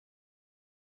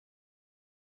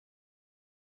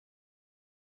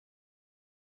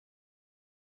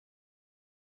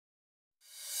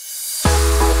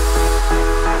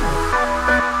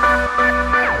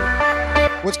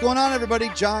What's going on, everybody?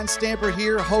 John Stamper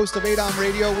here, host of AADOM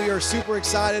Radio. We are super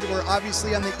excited. We're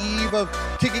obviously on the eve of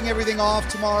kicking everything off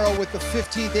tomorrow with the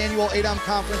 15th annual AADOM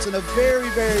conference, and a very,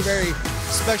 very, very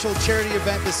special charity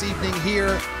event this evening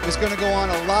here is going to go on.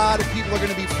 A lot of people are going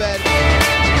to be fed.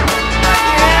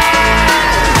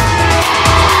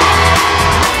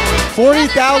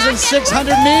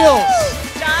 40,600 meals.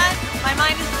 John, my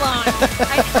mind is blown.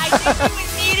 I think we would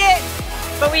need it,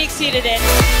 but we exceeded it.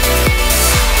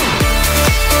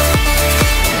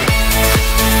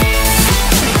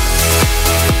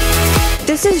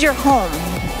 This is your home.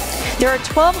 There are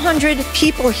 1,200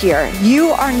 people here. You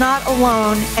are not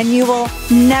alone, and you will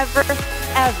never,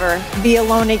 ever be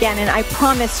alone again, and I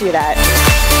promise you that.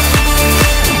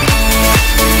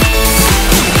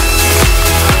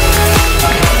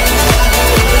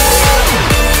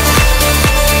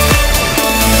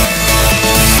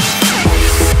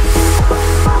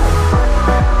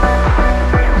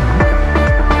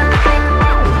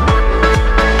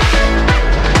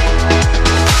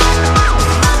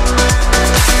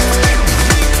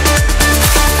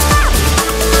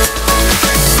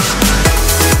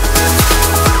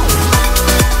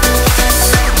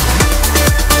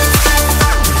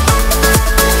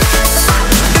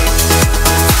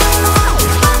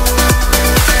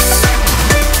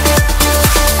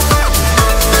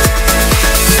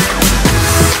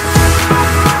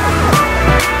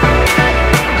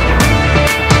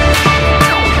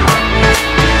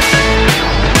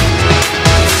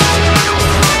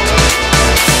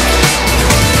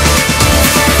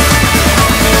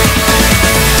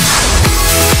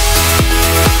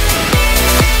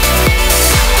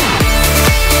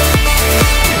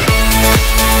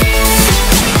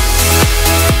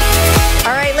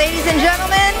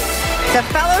 The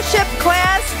fellowship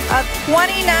class of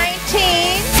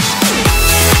 2019.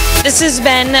 This has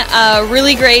been a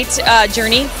really great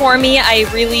journey for me. I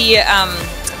really, I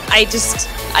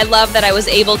love that I was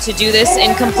able to do this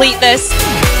and complete this.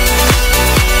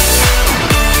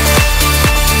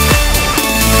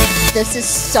 This is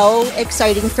so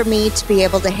exciting for me to be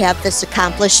able to have this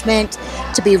accomplishment,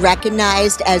 to be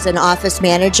recognized as an office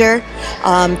manager,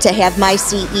 to have my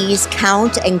CEs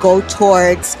count and go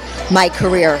towards my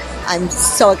career. I'm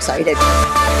so excited.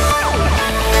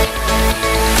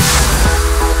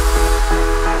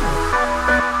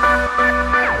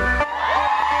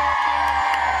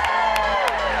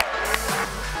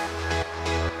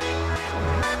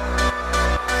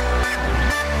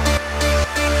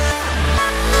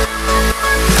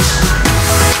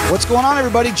 What's going on,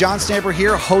 everybody? John Stamper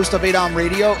here, host of AADOM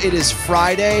Radio. It is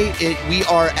Friday. We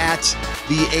are at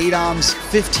the AADOM's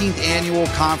 15th annual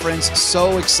conference.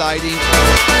 So exciting.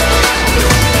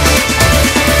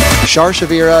 Shar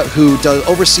Shavira, who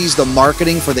oversees the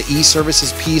marketing for the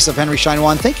e-services piece of Henry Schein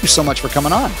One, thank you so much for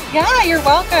coming on. Yeah, you're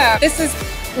welcome. This is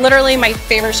literally my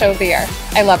favorite show of the year.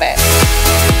 I love it.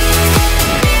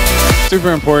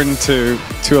 Super important to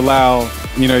allow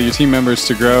your team members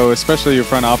to grow, especially your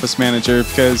front office manager,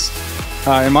 because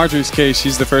in Marjorie's case,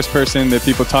 she's the first person that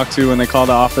people talk to when they call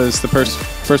the office, the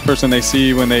first person they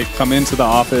see when they come into the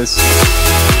office.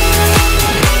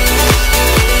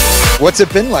 What's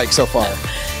it been like so far?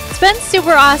 It's been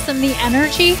super awesome. The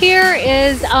energy here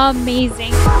is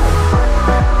amazing.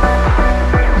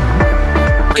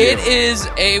 It is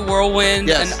a whirlwind,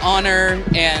 yes. An honor,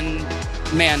 and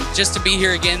man, just to be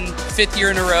here again, 5th year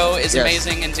in a row is yes.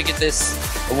 amazing, and to get this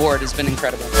award has been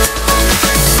incredible.